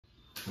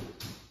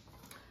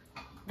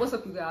What's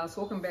up, you guys?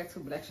 Welcome back to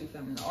Black Sheep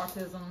Family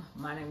Autism.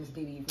 My name is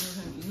Dee.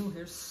 If you're new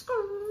here,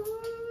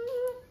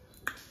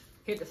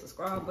 hit the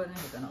subscribe button,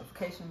 hit the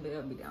notification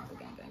bell, be down with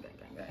the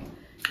gang.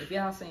 If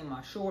y'all seen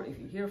my short, if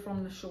you hear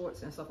from the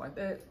shorts and stuff like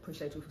that,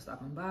 appreciate you for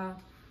stopping by.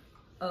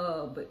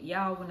 But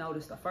y'all will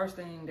notice the first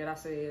thing that I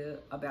said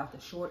about the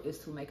short is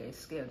to make a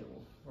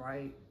schedule,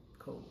 right?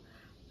 Cool.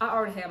 I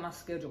already have my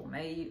schedule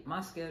made.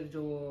 My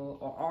schedule,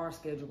 or our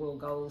schedule,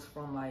 goes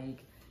from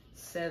like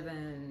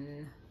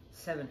 7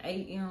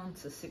 a.m.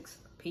 to 6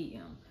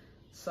 p.m.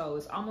 So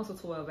it's almost a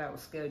 12-hour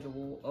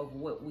schedule of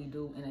what we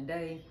do in a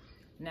day.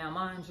 Now,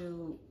 mind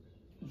you,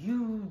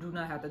 you do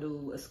not have to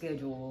do a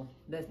schedule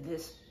that's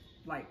this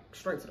like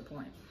straight to the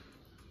point.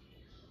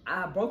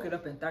 I broke it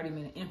up in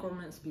 30-minute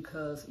increments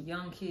because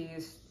young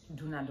kids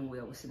do not do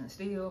well with sitting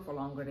still for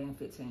longer than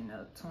 15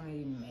 to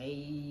 20,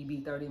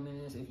 maybe 30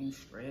 minutes if you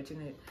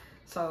stretching it.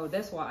 So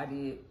that's why I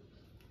did,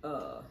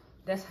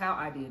 that's how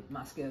I did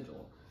my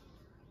schedule.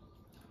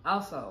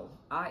 Also,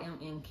 I am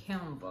in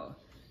Canva.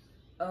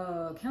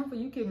 Canva,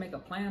 you can make a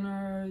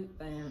planner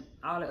and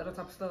all that other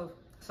type of stuff.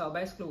 So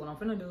basically what I'm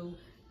finna do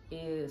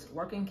is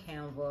work in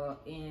Canva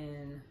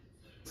and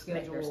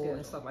schedule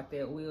and stuff like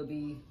that will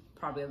be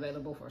probably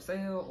available for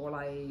sale or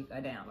like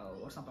a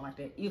download or something like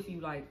that if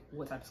you like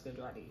what type of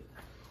schedule I did.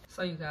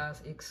 So you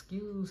guys,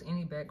 excuse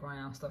any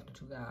background stuff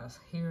that you guys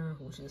hear,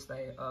 which is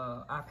the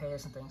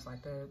iPads and things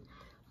like that.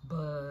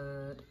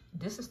 But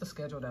this is the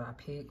schedule that I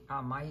picked.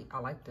 I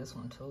like this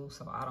one too,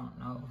 so I don't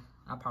know.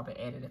 I'll probably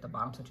add it at the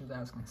bottom so you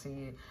guys can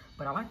see it.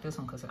 But I like this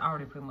one because it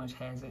already pretty much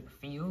has it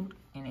filled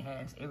and it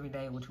has every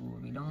day what you will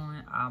be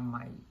doing. I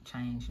might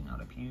change, you know,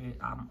 the period.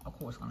 I'm of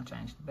course gonna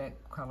change the back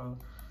color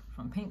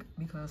from pink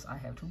because I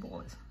have 2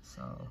 boys.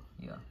 So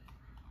yeah.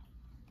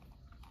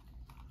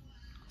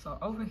 So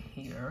over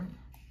here,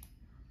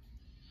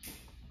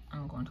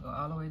 I'm going to go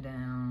all the way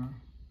down.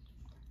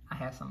 I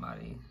have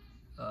somebody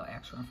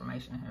actual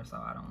information in here, so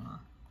I don't want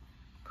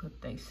to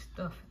put their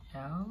stuff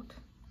out.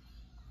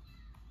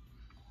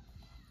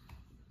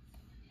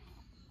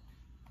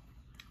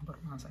 But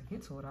once I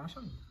get to it, I'll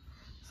show you.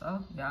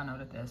 So y'all know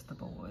that that's the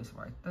boys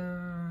right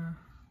there.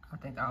 I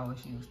think I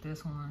always use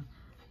this one.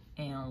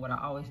 And what I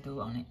always do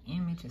on the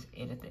image is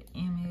edit the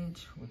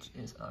image, which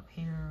is up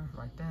here,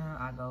 right there.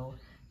 I go,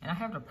 and I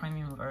have the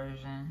premium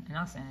version. And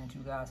I'm saying that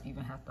you guys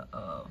even have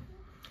to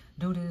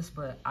do this,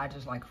 but I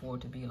just like for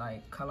it to be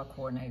like color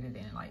coordinated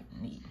and like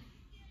neat.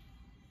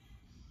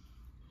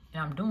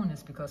 And I'm doing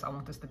this because I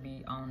want this to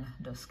be on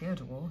the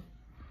schedule.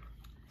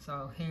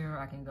 So here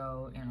I can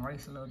go and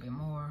erase a little bit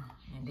more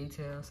in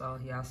detail. So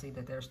y'all see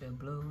that there's still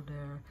blue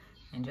there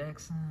in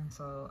JAXON.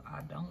 So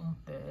I don't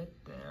want that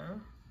there.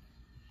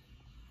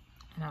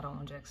 And I don't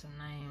want Jackson's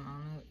name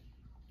on it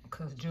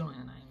because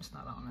Julian's name is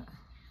not on it.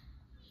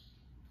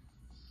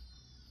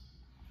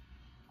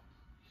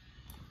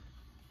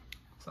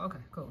 So, okay,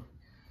 cool.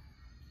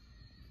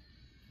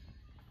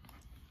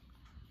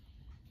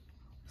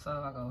 So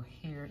I go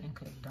here and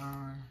click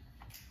done,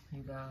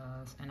 you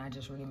guys, and I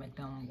just really make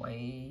them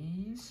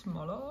way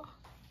smaller. All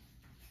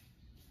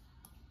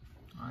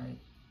right,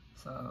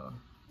 so.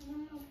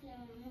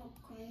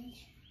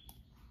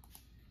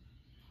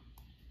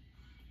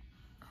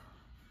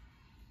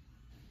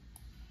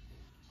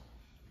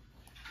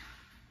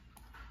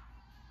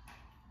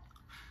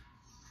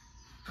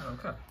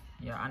 Okay,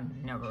 yeah, I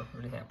never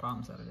really had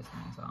problems out of this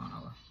thing, so I don't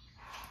know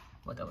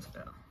what that was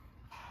about.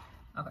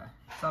 Okay,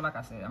 so like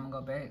I said, I'm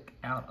gonna go back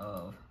out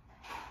of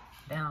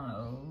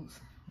downloads,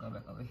 go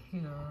back over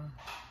here,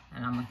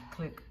 and I'm gonna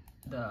click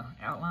the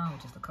outline,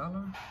 which is the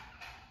color,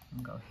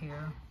 and go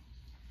here.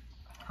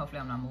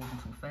 Hopefully I'm not moving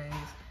too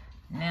fast.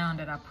 Now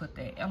that I put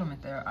that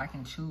element there, I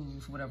can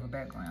choose whatever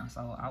background,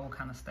 so I will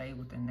kind of stay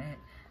within that.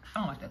 I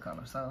don't like that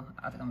color, so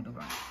I think I'm gonna do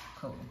green.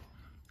 Cool.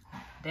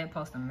 That's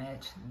supposed to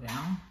match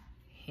them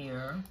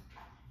here.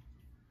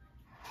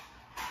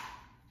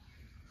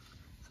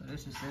 So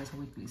this just says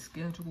weekly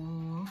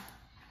schedule.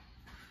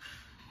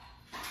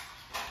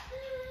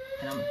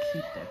 And I'm gonna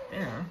keep that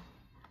there.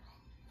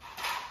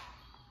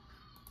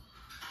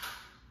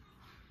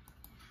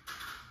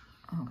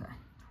 Okay,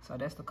 so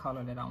that's the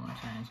color that I wanna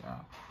change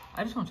out.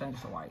 I just wanna change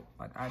it to white.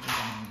 Like I just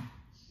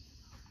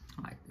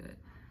don't like that.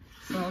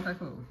 So, okay,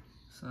 cool.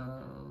 So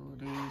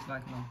these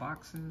like little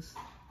boxes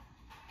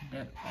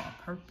that are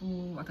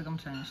purple. I think I'm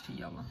gonna change to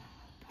yellow,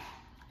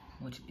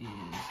 which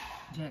is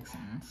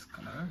JAXON's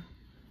color.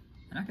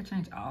 And I can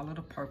change all of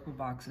the purple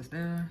boxes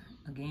there.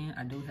 Again,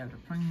 I do have the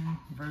premium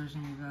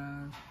version, you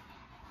guys.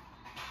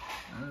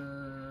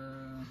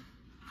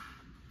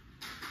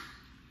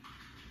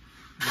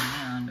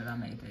 Now that I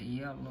made the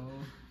yellow,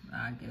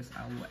 I guess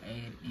I will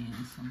add in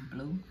some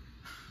blue.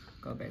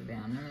 Go back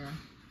down there.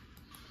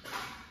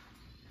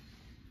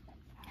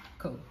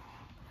 Cool.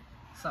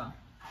 So,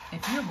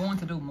 if you're going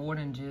to do more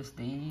than just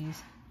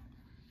these,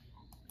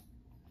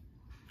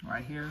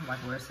 right here, like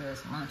where it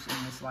says lunch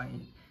in this like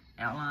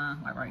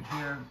outline, like right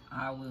here,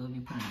 I will be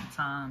putting in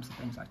times and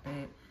things like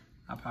that.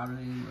 I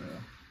probably will,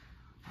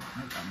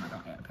 I'm not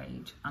gonna add a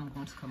page. I'm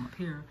going to come up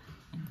here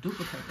and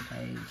duplicate the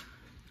page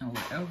And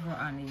whatever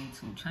I need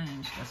to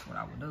change, that's what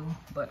I would do.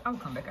 But I'll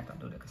come back after I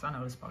do that because I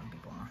know this probably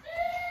people on.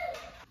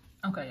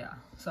 Okay, yeah.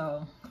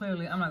 So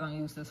clearly I'm not gonna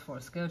use this for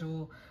a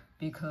schedule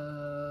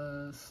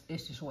because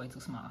it's just way too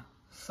small.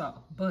 So,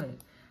 but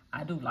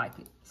I do like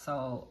it.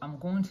 So I'm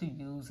going to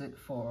use it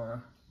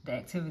for the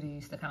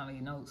activities, the kind of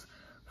lead notes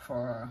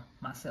for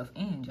myself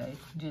and Jay,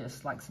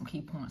 just like some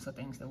key points of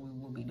things that we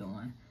will be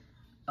doing.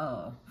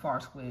 Far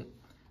as with,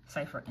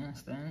 say for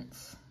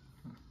instance,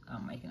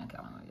 I'm making a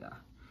calendar, y'all.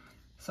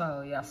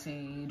 So y'all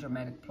see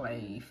dramatic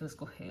play,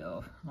 physical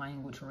health,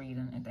 language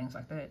reading, and things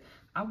like that.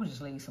 I would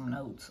just leave some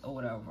notes or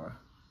whatever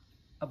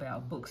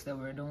about books that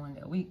we're doing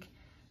that week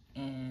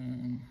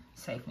and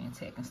safety and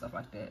tech and stuff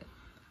like that.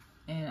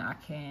 And I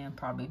can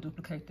probably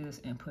duplicate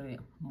this and put it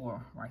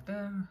more right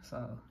there.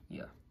 So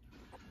yeah.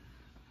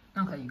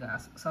 Okay, you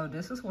guys. So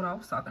this is what I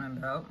was talking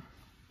about.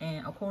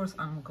 And of course,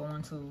 I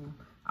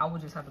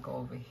would just have to go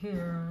over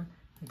here,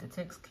 hit the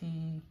text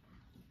key,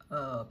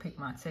 pick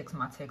my text.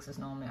 My text is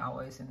normally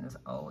always in this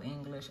old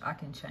English. I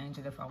can change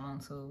it if I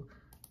want to,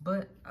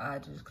 but I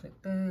just click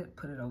that,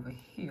 put it over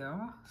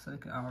here so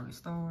it can already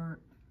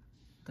start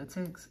the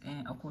text.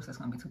 And of course that's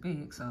gonna be too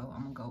big, so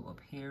I'm gonna go up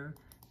here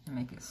and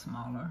make it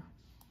smaller.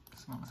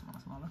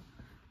 Smaller.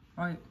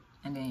 Right,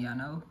 and then y'all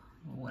know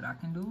what I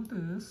can do with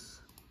this.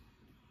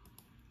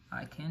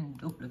 I can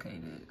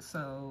duplicate it.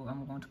 So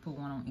I'm going to put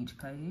one on each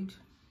page.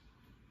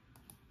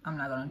 I'm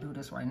not gonna do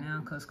this right now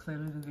because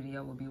clearly the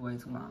video will be way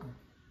too long.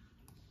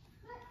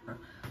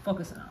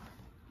 Focusing on.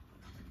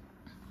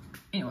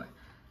 Anyway,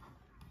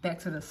 back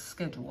to the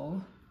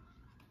schedule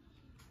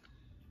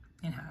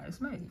and how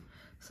it's made.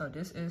 So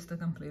this is the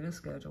completed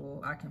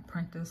schedule. I can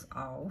print this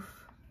off,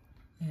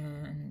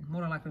 and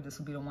more than likely this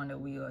will be the one that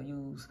we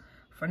use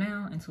for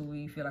now until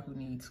we feel like we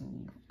need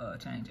to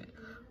change it.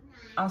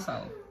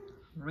 Also,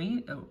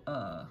 reading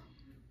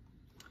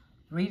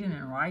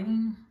and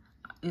writing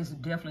is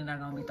definitely not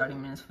going to be 30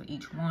 minutes for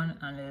each one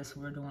unless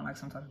we're doing like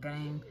some type of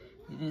game.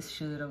 This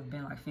should have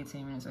been like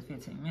 15 minutes or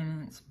 15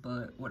 minutes,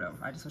 but whatever.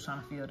 I just was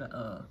trying to fill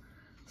the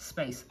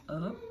space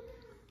up.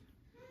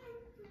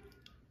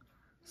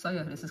 So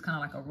yeah, this is kind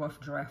of like a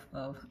rough draft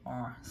of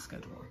our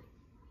schedule.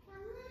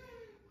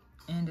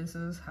 And this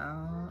is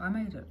how I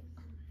made it.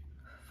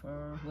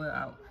 Well,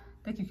 I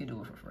think you can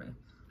do it for free.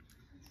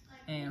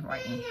 And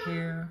right in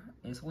here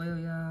as well,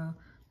 y'all.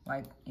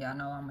 Like, y'all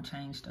know I'm gonna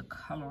change the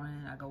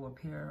coloring. I go up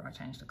here, I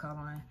change the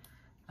coloring.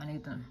 I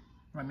need to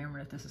remember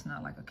that this is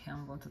not like a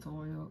Canva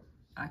tutorial.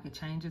 I could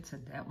change it to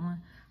that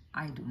one.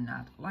 I do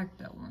not like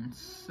that one,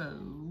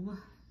 so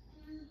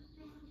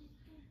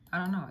I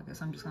don't know. I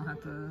guess I'm just gonna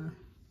have to,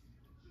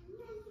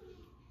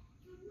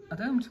 I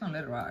think I'm just gonna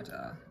let it ride,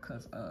 y'all,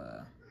 because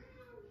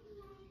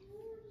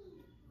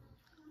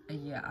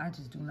yeah, I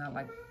just do not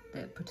like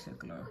that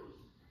particular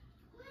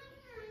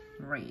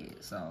red,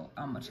 so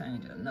I'm gonna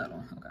change another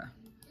one. Okay,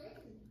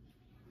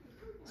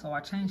 so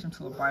I changed them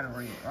to a brighter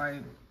red,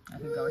 right? I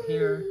could go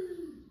here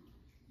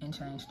and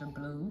change the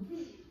blue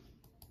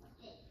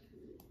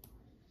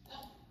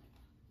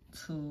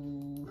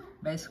to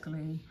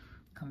basically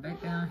come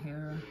back down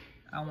here.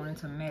 I wanted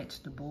to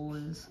match the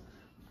boys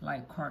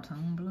like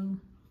cartoon blue,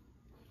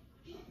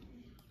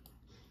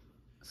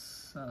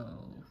 so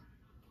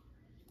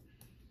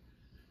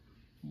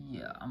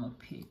yeah, I'm gonna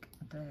pick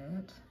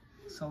that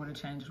so it'll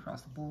change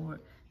across the board.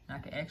 And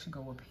I can actually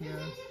go up here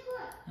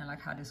and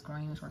like how this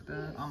green is right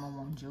there, I'm gonna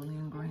want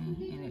Julian green,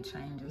 and it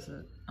changes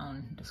it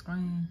on the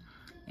screen.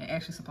 It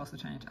actually supposed to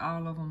change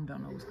all of them.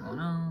 Don't know what's going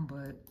on,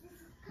 but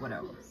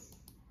whatever.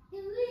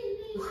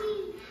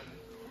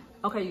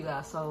 Okay, you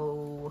guys,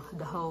 so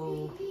the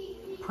whole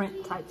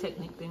print type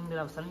technique thing that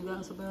I was telling you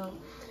guys about,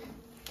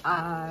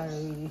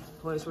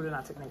 well, it's really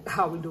not technique,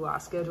 how we do our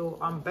schedule.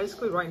 I'm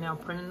basically right now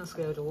printing the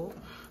schedule,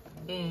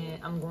 and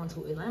I'm going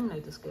to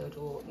eliminate the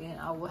schedule, and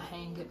I will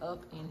hang it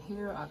up in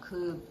here. I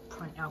could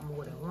print out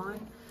more than one.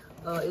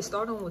 It's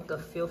starting with the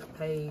 5th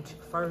page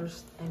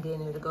first, and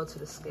then it'll go to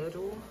the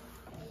schedule.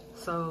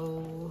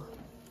 So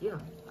yeah,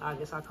 I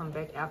guess I'll come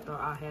back after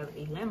I have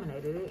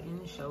eliminated it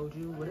and showed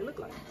you what it looked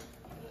like.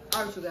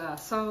 All right, you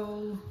guys,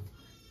 so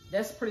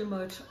that's pretty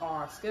much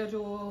our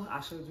schedule. I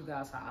showed you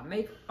guys how I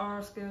make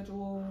our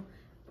schedule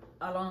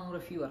along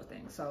with a few other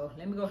things. So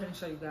let me go ahead and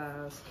show you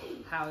guys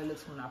how it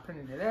looks when I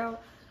printed it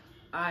out.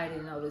 I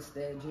didn't notice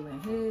that Julian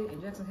head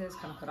and Jackson head's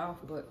kind of cut off,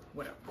 but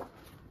whatever.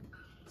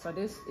 So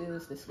this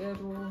is the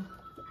schedule.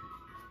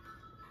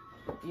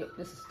 Yep,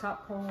 this is the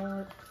top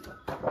part,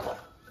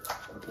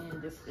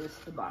 and this is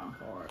the bottom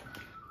part.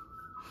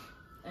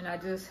 And I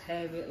just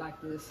have it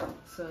like this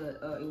so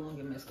it won't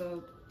get messed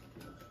up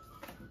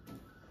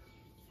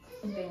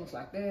and things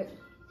like that.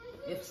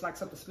 If it's like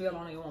something spilled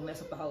on it, it won't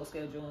mess up the whole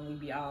schedule and we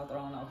be all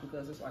thrown off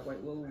because it's like, wait,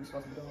 what are we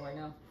supposed to be doing right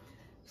now?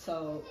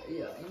 So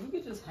yeah, and you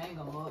can just hang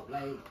them up.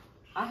 Like,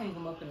 I hang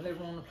them up in the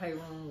living room, the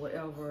playroom,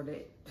 whatever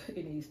that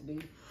it needs to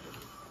be.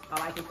 I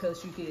like it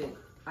because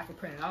I can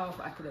print it off,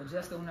 I could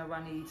adjust it whenever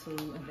I need to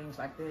and things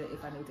like that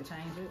if I need to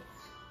change it.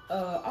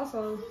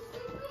 Also,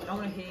 I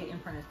went ahead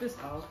and printed this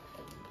off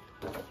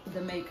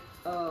to make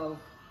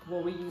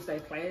where we use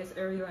that class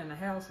area in the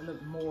house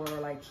look more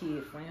like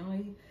kid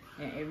friendly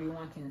and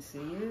everyone can see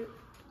it.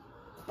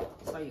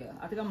 So yeah,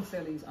 I think I'm gonna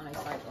sell these on a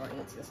site or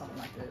Etsy or something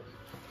like that.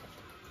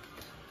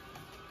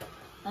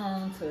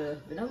 On to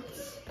the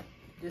notes.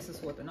 This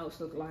is what the notes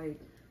look like.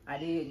 I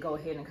did go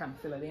ahead and kind of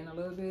fill it in a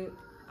little bit.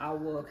 I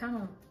will kind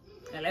of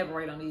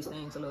elaborate on these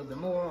things a little bit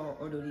more,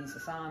 or do these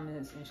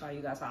assignments and show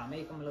you guys how I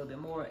make them a little bit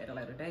more at a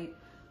later date,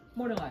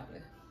 more than likely.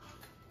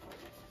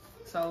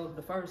 So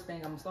the first thing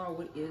I'm gonna start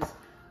with is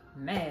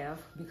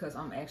math, because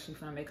I'm actually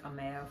gonna make a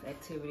math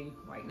activity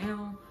right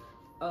now.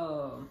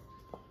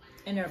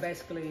 And they're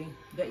basically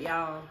that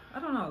y'all, I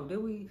don't know,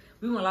 we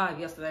went live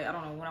yesterday. I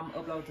don't know when I'm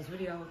gonna upload this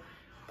video,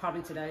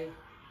 probably today,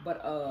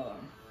 but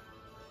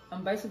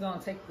I'm basically gonna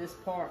take this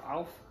part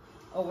off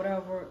or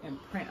whatever and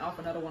print off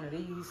another one of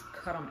these,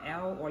 cut them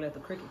out, or let the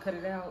Cricut cut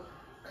it out,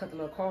 cut the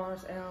little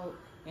cars out,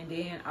 and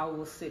then I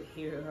will sit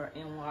here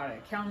and while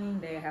they're counting,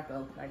 they have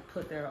to like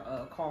put their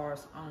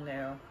cars on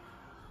their,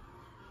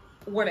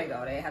 where they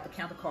go. They have to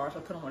count the cars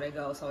or put them where they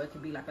go, so it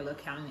could be like a little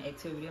counting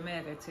activity, a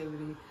math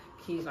activity.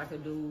 Kids like to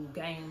do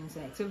games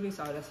and activities,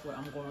 so that's what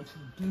I'm going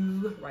to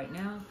do right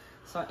now.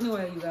 So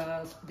anyway, you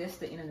guys, that's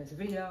the end of this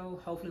video.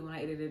 Hopefully when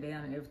I edit it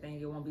down and everything,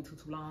 it won't be too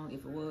long.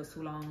 If it was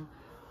too long,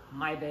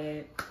 my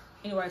bad.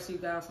 Anyway, see you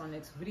guys on the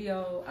next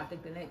video. I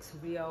think the next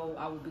video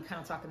I will be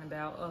kind of talking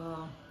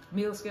about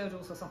meal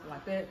schedules or something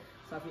like that.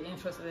 So if you're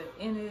interested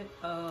in it,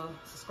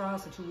 subscribe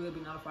so you will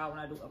be notified when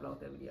I do upload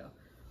that video.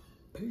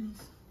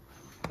 Peace.